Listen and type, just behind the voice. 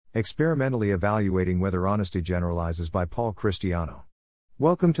Experimentally Evaluating Whether Honesty Generalizes by Paul Christiano.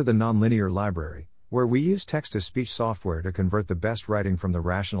 Welcome to the Nonlinear Library, where we use text-to-speech software to convert the best writing from the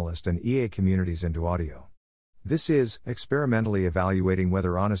Rationalist and EA communities into audio. This is Experimentally Evaluating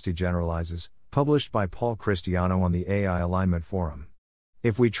Whether Honesty Generalizes, published by Paul Christiano on the AI Alignment Forum.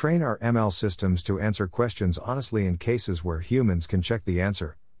 If we train our ML systems to answer questions honestly in cases where humans can check the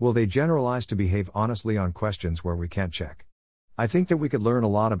answer, will they generalize to behave honestly on questions where we can't check? I think that we could learn a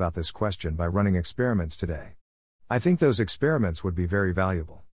lot about this question by running experiments today. I think those experiments would be very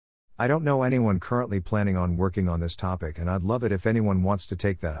valuable. I don't know anyone currently planning on working on this topic, and I'd love it if anyone wants to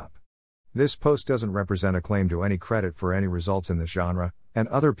take that up. This post doesn't represent a claim to any credit for any results in this genre, and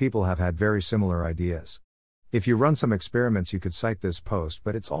other people have had very similar ideas. If you run some experiments, you could cite this post,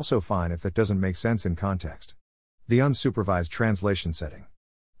 but it's also fine if that doesn't make sense in context. The unsupervised translation setting.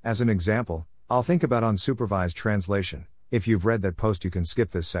 As an example, I'll think about unsupervised translation. If you've read that post, you can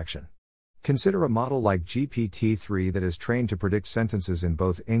skip this section. Consider a model like GPT-3 that is trained to predict sentences in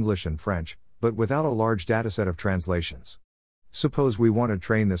both English and French, but without a large dataset of translations. Suppose we want to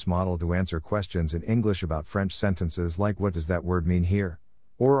train this model to answer questions in English about French sentences like "what does that word mean here?"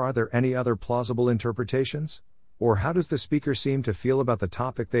 Or "are there any other plausible interpretations?" Or "how does the speaker seem to feel about the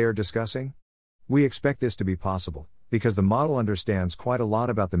topic they are discussing?" We expect this to be possible, because the model understands quite a lot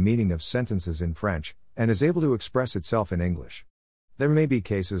about the meaning of sentences in French, and is able to express itself in English. There may be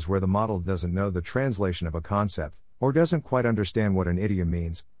cases where the model doesn't know the translation of a concept, or doesn't quite understand what an idiom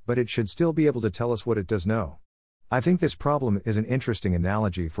means, but it should still be able to tell us what it does know. I think this problem is an interesting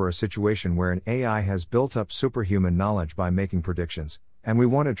analogy for a situation where an AI has built up superhuman knowledge by making predictions, and we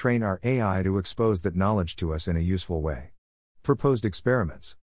want to train our AI to expose that knowledge to us in a useful way. Proposed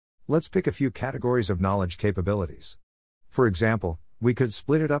experiments. Let's pick a few categories of knowledge capabilities. For example, we could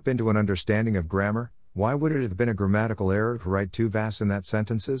split it up into an understanding of grammar. Why would it have been a grammatical error to write Tu Vas in that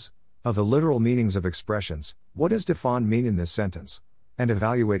sentences? Of the literal meanings of expressions, what does Defendre mean in this sentence? And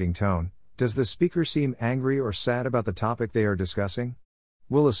evaluating tone, does the speaker seem angry or sad about the topic they are discussing?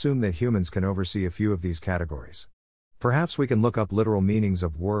 We'll assume that humans can oversee a few of these categories. Perhaps we can look up literal meanings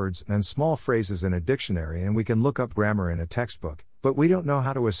of words and small phrases in a dictionary, and we can look up grammar in a textbook, but we don't know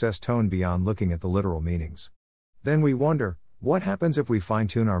how to assess tone beyond looking at the literal meanings. Then we wonder, what happens if we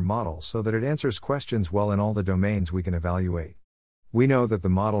fine-tune our model so that it answers questions well in all the domains we can evaluate? We know that the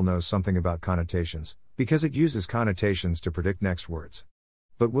model knows something about connotations, because it uses connotations to predict next words.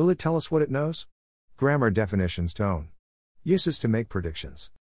 But will it tell us what it knows? Grammar definitions, tone. Uses to make predictions.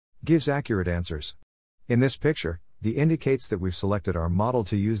 Gives accurate answers. In this picture, the indicates that we've selected our model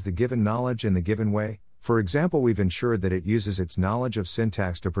to use the given knowledge in the given way. For example, we've ensured that it uses its knowledge of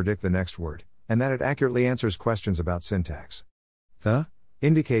syntax to predict the next word, and that it accurately answers questions about syntax. The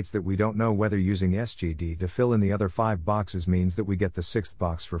indicates that we don't know whether using SGD to fill in the other 5 boxes means that we get the 6th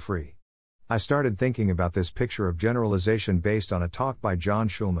box for free. I started thinking about this picture of generalization based on a talk by John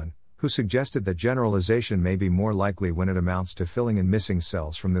Schulman, who suggested that generalization may be more likely when it amounts to filling in missing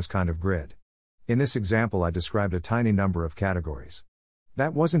cells from this kind of grid. In this example, I described a tiny number of categories.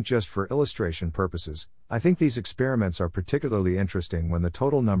 That wasn't just for illustration purposes. I think these experiments are particularly interesting when the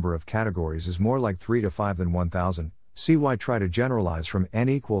total number of categories is more like 3 to 5 than 1,000. See why try to generalize from n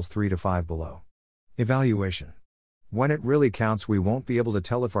equals 3 to 5 below. Evaluation. When it really counts, we won't be able to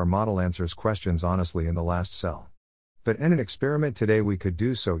tell if our model answers questions honestly in the last cell. But in an experiment today we could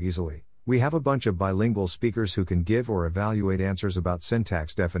do so easily. We have a bunch of bilingual speakers who can give or evaluate answers about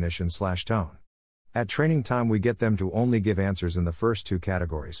syntax definition/tone. At training time we get them to only give answers in the first 2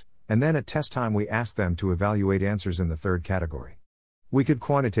 categories, and then at test time we ask them to evaluate answers in the 3rd category. We could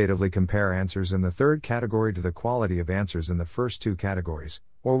quantitatively compare answers in the 3rd category to the quality of answers in the first 2 categories,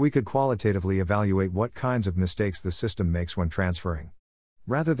 or we could qualitatively evaluate what kinds of mistakes the system makes when transferring.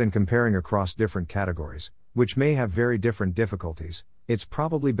 Rather than comparing across different categories, which may have very different difficulties, it's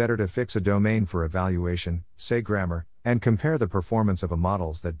probably better to fix a domain for evaluation, say grammar, and compare the performance of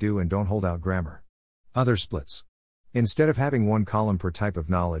models that do and don't hold out grammar. Other splits. Instead of having 1 column per type of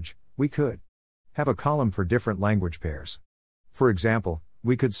knowledge, we could have a column for different language pairs. For example,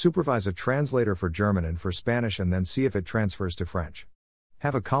 we could supervise a translator for German and for Spanish and then see if it transfers to French.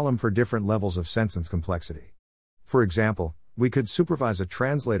 Have a column for different levels of sentence complexity. For example, we could supervise a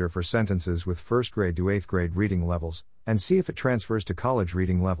translator for sentences with 1st grade to 8th grade reading levels, and see if it transfers to college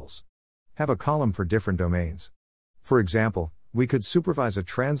reading levels. Have a column for different domains. For example, we could supervise a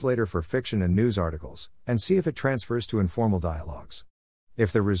translator for fiction and news articles, and see if it transfers to informal dialogues.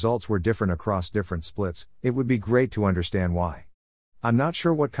 If the results were different across different splits, it would be great to understand why. I'm not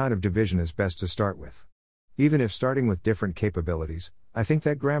sure what kind of division is best to start with. Even if starting with different capabilities, I think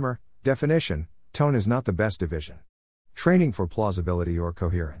that grammar, definition, tone is not the best division. Training for plausibility or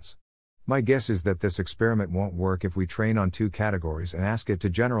coherence. My guess is that this experiment won't work if we train on two categories and ask it to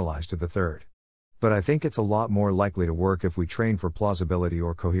generalize to the third. But I think it's a lot more likely to work if we train for plausibility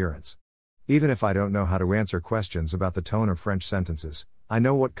or coherence. Even if I don't know how to answer questions about the tone of French sentences, I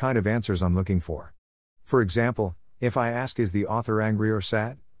know what kind of answers I'm looking for. For example, if I ask is the author angry or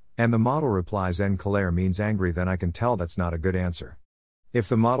sad? And the model replies en colère means angry, then I can tell that's not a good answer. If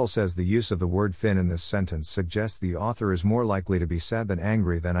the model says the use of the word fin in this sentence suggests the author is more likely to be sad than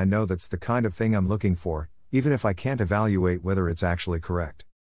angry, then I know that's the kind of thing I'm looking for, even if I can't evaluate whether it's actually correct.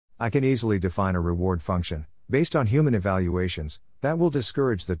 I can easily define a reward function, based on human evaluations, that will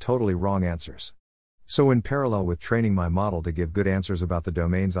discourage the totally wrong answers. So in parallel with training my model to give good answers about the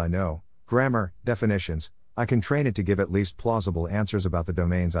domains I know, grammar, definitions, I can train it to give at least plausible answers about the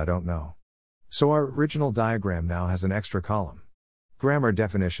domains I don't know. So our original diagram now has an extra column. Grammar,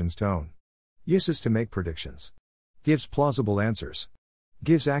 definitions, tone. Uses to make predictions. Gives plausible answers.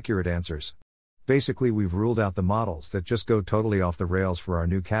 Gives accurate answers. Basically, we've ruled out the models that just go totally off the rails for our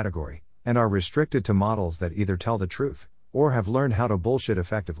new category, and are restricted to models that either tell the truth, or have learned how to bullshit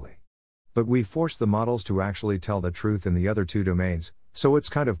effectively. But we've forced the models to actually tell the truth in the other two domains, so it's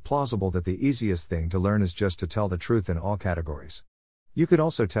kind of plausible that the easiest thing to learn is just to tell the truth in all categories. You could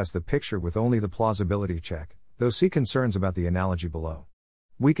also test the picture with only the plausibility check, though see concerns about the analogy below.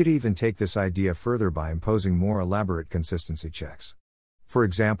 We could even take this idea further by imposing more elaborate consistency checks. For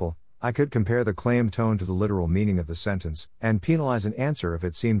example, I could compare the claim tone to the literal meaning of the sentence, and penalize an answer if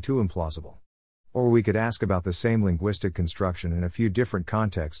it seemed too implausible. Or we could ask about the same linguistic construction in a few different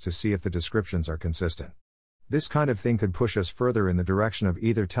contexts to see if the descriptions are consistent. This kind of thing could push us further in the direction of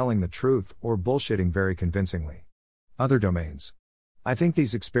either telling the truth or bullshitting very convincingly. Other domains. I think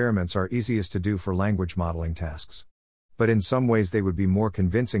these experiments are easiest to do for language modeling tasks. But in some ways they would be more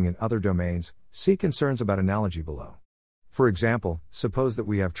convincing in other domains, see concerns about analogy below. For example, suppose that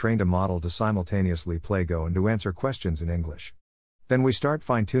we have trained a model to simultaneously play Go and to answer questions in English. Then we start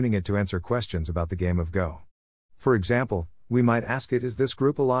fine-tuning it to answer questions about the game of Go. For example, we might ask it, is this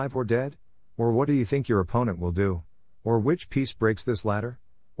group alive or dead? Or what do you think your opponent will do? Or which piece breaks this ladder?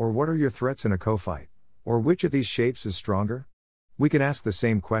 Or what are your threats in a co-fight? Or which of these shapes is stronger? We can ask the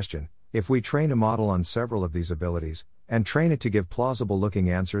same question, if we train a model on several of these abilities, and train it to give plausible-looking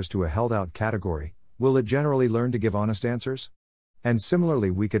answers to a held-out category, will it generally learn to give honest answers? And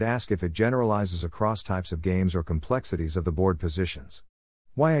similarly, we could ask if it generalizes across types of games or complexities of the board positions.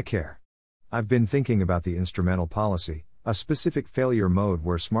 Why I care? I've been thinking about the instrumental policy, a specific failure mode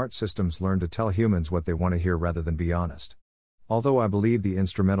where smart systems learn to tell humans what they want to hear rather than be honest. Although I believe the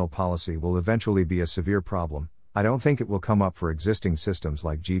instrumental policy will eventually be a severe problem, I don't think it will come up for existing systems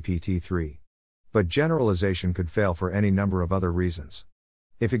like GPT-3. But generalization could fail for any number of other reasons.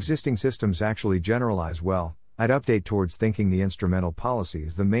 If existing systems actually generalize well, I'd update towards thinking the instrumental policy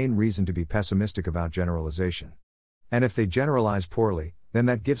is the main reason to be pessimistic about generalization. And if they generalize poorly, then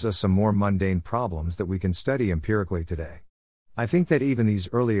that gives us some more mundane problems that we can study empirically today. I think that even these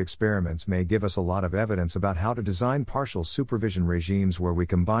early experiments may give us a lot of evidence about how to design partial supervision regimes where we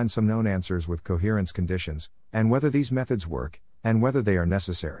combine some known answers with coherence conditions, and whether these methods work, and whether they are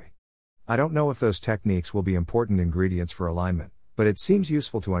necessary. I don't know if those techniques will be important ingredients for alignment, but it seems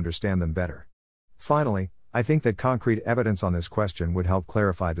useful to understand them better. Finally, I think that concrete evidence on this question would help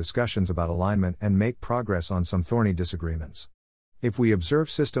clarify discussions about alignment and make progress on some thorny disagreements. If we observe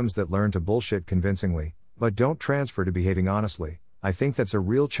systems that learn to bullshit convincingly, but don't transfer to behaving honestly, I think that's a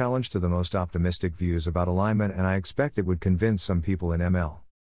real challenge to the most optimistic views about alignment, and I expect it would convince some people in ML.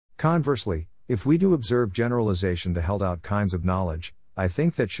 Conversely, if we do observe generalization to held out kinds of knowledge, I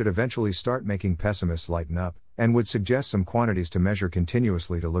think that should eventually start making pessimists lighten up, and would suggest some quantities to measure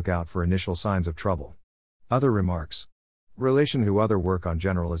continuously to look out for initial signs of trouble. Other remarks. Relation to other work on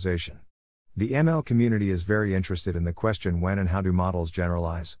generalization. The ML community is very interested in the question when and how do models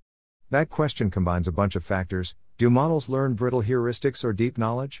generalize. That question combines a bunch of factors. Do models learn brittle heuristics or deep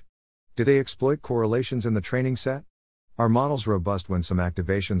knowledge? Do they exploit correlations in the training set? Are models robust when some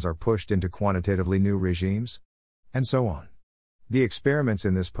activations are pushed into quantitatively new regimes? And so on. The experiments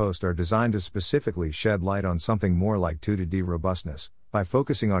in this post are designed to specifically shed light on something more like 2D robustness, by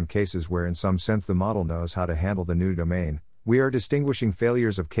focusing on cases where in some sense the model knows how to handle the new domain. We are distinguishing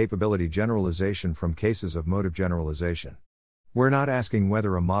failures of capability generalization from cases of motive generalization. We're not asking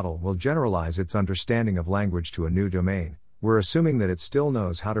whether a model will generalize its understanding of language to a new domain, we're assuming that it still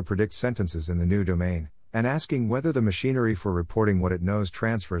knows how to predict sentences in the new domain, and asking whether the machinery for reporting what it knows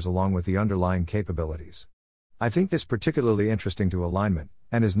transfers along with the underlying capabilities. I think this particularly interesting to alignment,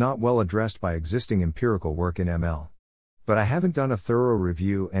 and is not well addressed by existing empirical work in ML. But I haven't done a thorough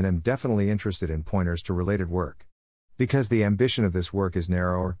review and am definitely interested in pointers to related work. Because the ambition of this work is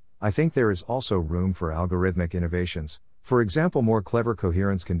narrower, I think there is also room for algorithmic innovations, for example more clever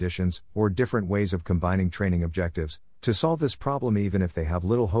coherence conditions, or different ways of combining training objectives, to solve this problem even if they have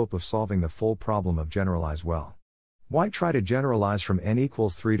little hope of solving the full problem of generalize well. Why try to generalize from n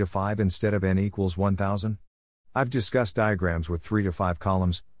equals 3 to 5 instead of n equals 1000? I've discussed diagrams with 3 to 5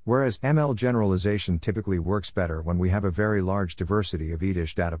 columns, whereas ML generalization typically works better when we have a very large diversity of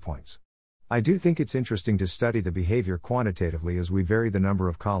each data points. I do think it's interesting to study the behavior quantitatively as we vary the number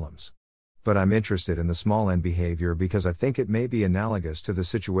of columns. But I'm interested in the small n behavior because I think it may be analogous to the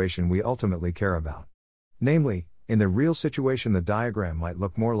situation we ultimately care about. Namely, in the real situation the diagram might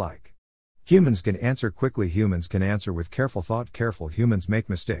look more like: humans can answer quickly, humans can answer with careful thought, careful humans make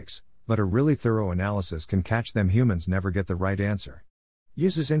mistakes, but a really thorough analysis can catch them, humans never get the right answer.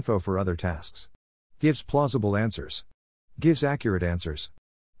 Uses info for other tasks. Gives plausible answers. Gives accurate answers.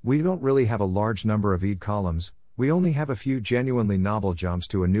 We don't really have a large number of columns, we only have a few genuinely novel jumps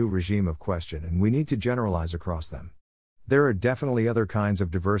to a new regime of question and we need to generalize across them. There are definitely other kinds of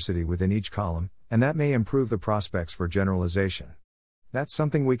diversity within each column, and that may improve the prospects for generalization. That's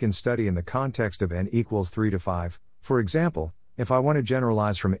something we can study in the context of n equals 3 to 5, for example, if I want to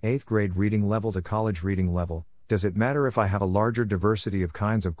generalize from 8th grade reading level to college reading level, does it matter if I have a larger diversity of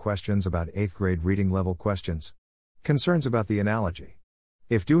kinds of questions about 8th grade reading level questions? Concerns about the analogy.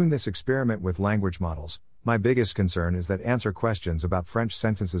 If doing this experiment with language models, my biggest concern is that answer questions about French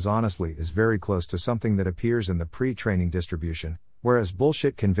sentences honestly is very close to something that appears in the pre-training distribution, whereas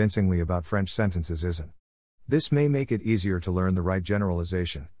bullshit convincingly about French sentences isn't. This may make it easier to learn the right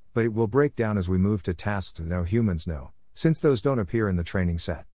generalization, but it will break down as we move to tasks that no humans know, since those don't appear in the training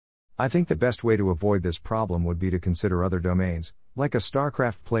set. I think the best way to avoid this problem would be to consider other domains, like a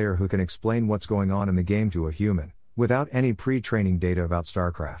StarCraft player who can explain what's going on in the game to a human, without any pre-training data about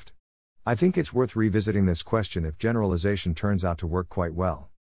StarCraft. I think it's worth revisiting this question if generalization turns out to work quite well.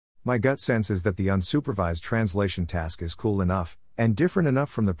 My gut sense is that the unsupervised translation task is cool enough, and different enough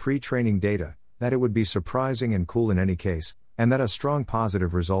from the pre-training data, that it would be surprising and cool in any case, and that a strong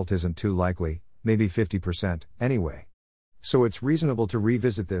positive result isn't too likely, maybe 50%, anyway. So it's reasonable to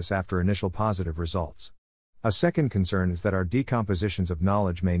revisit this after initial positive results. A second concern is that our decompositions of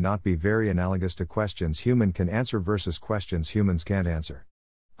knowledge may not be very analogous to questions human can answer versus questions humans can't answer.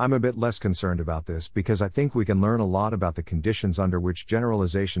 I'm a bit less concerned about this because I think we can learn a lot about the conditions under which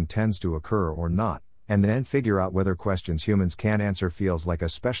generalization tends to occur or not, and then figure out whether questions humans can answer feels like a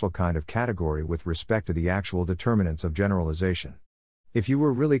special kind of category with respect to the actual determinants of generalization. If you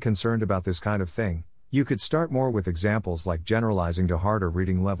were really concerned about this kind of thing, you could start more with examples like generalizing to harder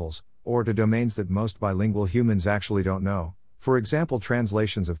reading levels, or to domains that most bilingual humans actually don't know, for example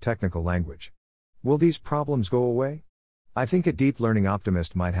translations of technical language. Will these problems go away? I think a deep learning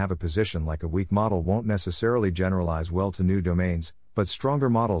optimist might have a position like a weak model won't necessarily generalize well to new domains, but stronger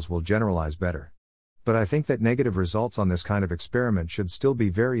models will generalize better. But I think that negative results on this kind of experiment should still be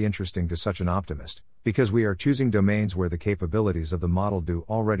very interesting to such an optimist, because we are choosing domains where the capabilities of the model do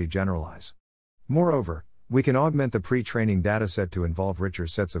already generalize. Moreover, we can augment the pre-training dataset to involve richer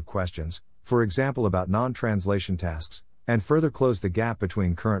sets of questions, for example about non-translation tasks, and further close the gap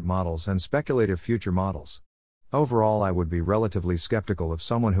between current models and speculative future models. Overall, I would be relatively skeptical of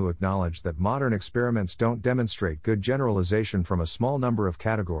someone who acknowledged that modern experiments don't demonstrate good generalization from a small number of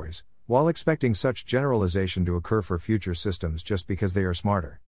categories, while expecting such generalization to occur for future systems just because they are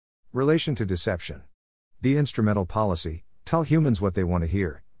smarter. Relation to deception. The instrumental policy, tell humans what they want to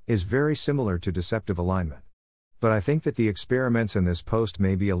hear, is very similar to deceptive alignment. But I think that the experiments in this post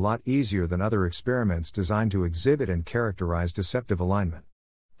may be a lot easier than other experiments designed to exhibit and characterize deceptive alignment.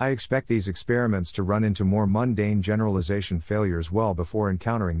 I expect these experiments to run into more mundane generalization failures well before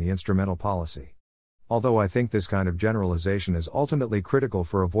encountering the instrumental policy. Although I think this kind of generalization is ultimately critical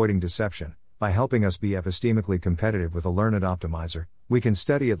for avoiding deception, by helping us be epistemically competitive with a learned optimizer, we can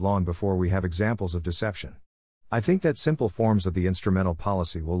study it long before we have examples of deception. I think that simple forms of the instrumental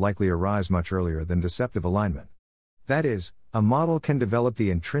policy will likely arise much earlier than deceptive alignment. That is, a model can develop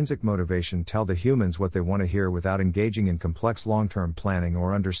the intrinsic motivation tell the humans what they want to hear without engaging in complex long-term planning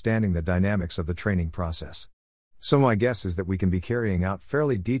or understanding the dynamics of the training process. So my guess is that we can be carrying out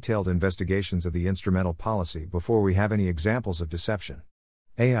fairly detailed investigations of the instrumental policy before we have any examples of deception.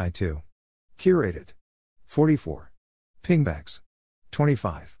 AI2. Curated. 44. Pingbacks.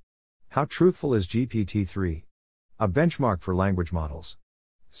 25. How truthful is GPT-3? A benchmark for language models.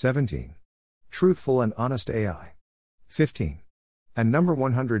 17. Truthful and honest AI. 15. And number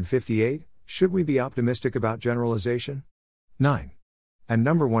 158, should we be optimistic about generalization? 9. And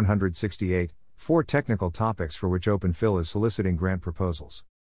number 168, 4 technical topics for which OpenPhil is soliciting grant proposals.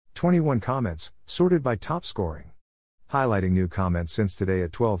 21 comments, sorted by top scoring. Highlighting new comment since today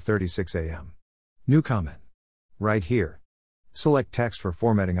at 12:36 a.m. New comment. Right here. Select text for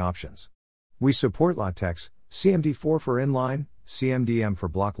formatting options. We support LaTeX, CMD4 for inline, CMDM for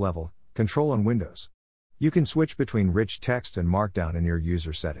block level, control on Windows. You can switch between rich text and markdown in your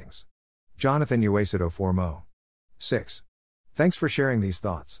user settings. Jonathan Uesido 4mo. 6. Thanks for sharing these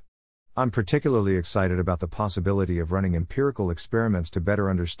thoughts. I'm particularly excited about the possibility of running empirical experiments to better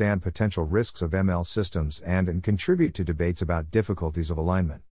understand potential risks of ML systems and contribute to debates about difficulties of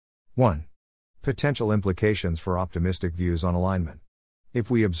alignment. 1. Potential implications for optimistic views on alignment. If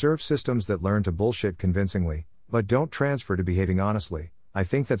we observe systems that learn to bullshit convincingly, but don't transfer to behaving honestly, I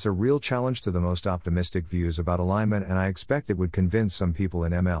think that's a real challenge to the most optimistic views about alignment, and I expect it would convince some people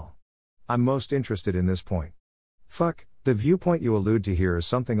in ML. I'm most interested in this point. The viewpoint you allude to here is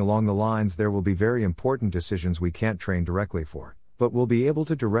something along the lines: there will be very important decisions we can't train directly for, but we'll be able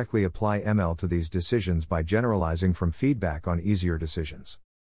to directly apply ML to these decisions by generalizing from feedback on easier decisions.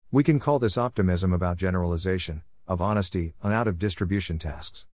 We can call this optimism about generalization, of honesty, on out-of-distribution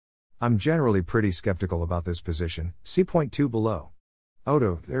tasks. I'm generally pretty skeptical about this position, see point 2 below.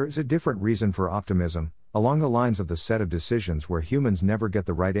 Although there is a different reason for optimism, along the lines of the set of decisions where humans never get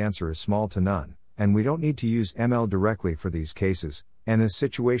the right answer is small to none, and we don't need to use ML directly for these cases, and this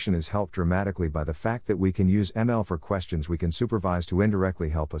situation is helped dramatically by the fact that we can use ML for questions we can supervise to indirectly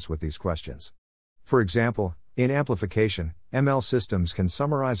help us with these questions. For example, in amplification, ML systems can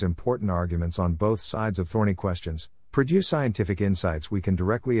summarize important arguments on both sides of thorny questions, produce scientific insights we can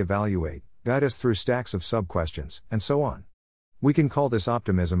directly evaluate, guide us through stacks of sub-questions, and so on. We can call this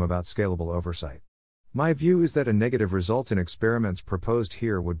optimism about scalable oversight. My view is that a negative result in experiments proposed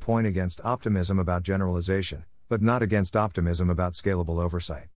here would point against optimism about generalization, but not against optimism about scalable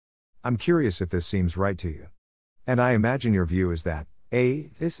oversight. I'm curious if this seems right to you. And I imagine your view is that, A,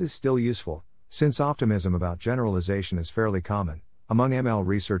 this is still useful, since optimism about generalization is fairly common among ML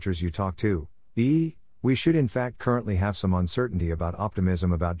researchers you talk to. B, we should in fact currently have some uncertainty about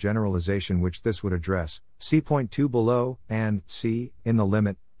optimism about generalization which this would address, see point 2 below, and C, in the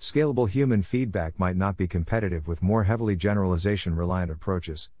limit, scalable human feedback might not be competitive with more heavily generalization-reliant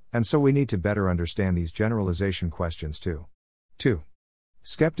approaches, and so we need to better understand these generalization questions too. 2.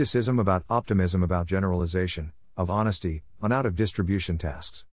 Skepticism about optimism about generalization, of honesty, on out-of-distribution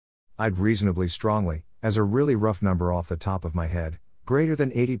tasks. I'd reasonably strongly, as a really rough number off the top of my head, greater than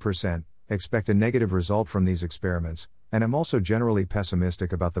 80%, expect a negative result from these experiments, and am also generally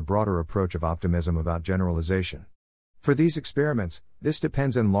pessimistic about the broader approach of optimism about generalization. For these experiments, this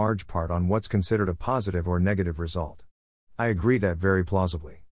depends in large part on what's considered a positive or negative result. I agree that very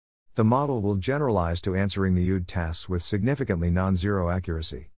plausibly. The model will generalize to answering the UD tasks with significantly non-zero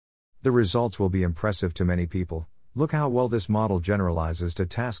accuracy. The results will be impressive to many people. Look how well this model generalizes to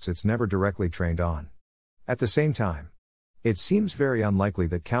tasks it's never directly trained on. At the same time, it seems very unlikely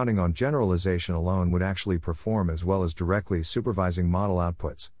that counting on generalization alone would actually perform as well as directly supervising model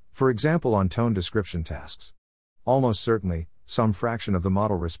outputs, for example on tone description tasks. Almost certainly, some fraction of the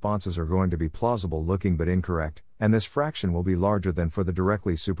model responses are going to be plausible looking but incorrect, and this fraction will be larger than for the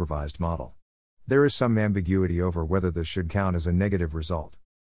directly supervised model. There is some ambiguity over whether this should count as a negative result.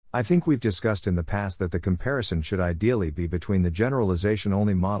 I think we've discussed in the past that the comparison should ideally be between the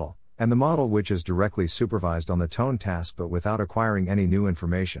generalization-only model, and the model which is directly supervised on the tone task but without acquiring any new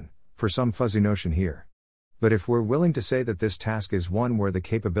information, for some fuzzy notion here. But if we're willing to say that this task is one where the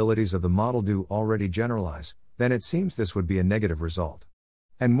capabilities of the model do already generalize, then it seems this would be a negative result.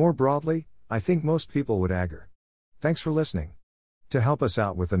 And more broadly, I think most people would agree. Thanks for listening. To help us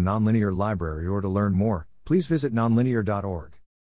out with the Nonlinear Library or to learn more, please visit nonlinear.org.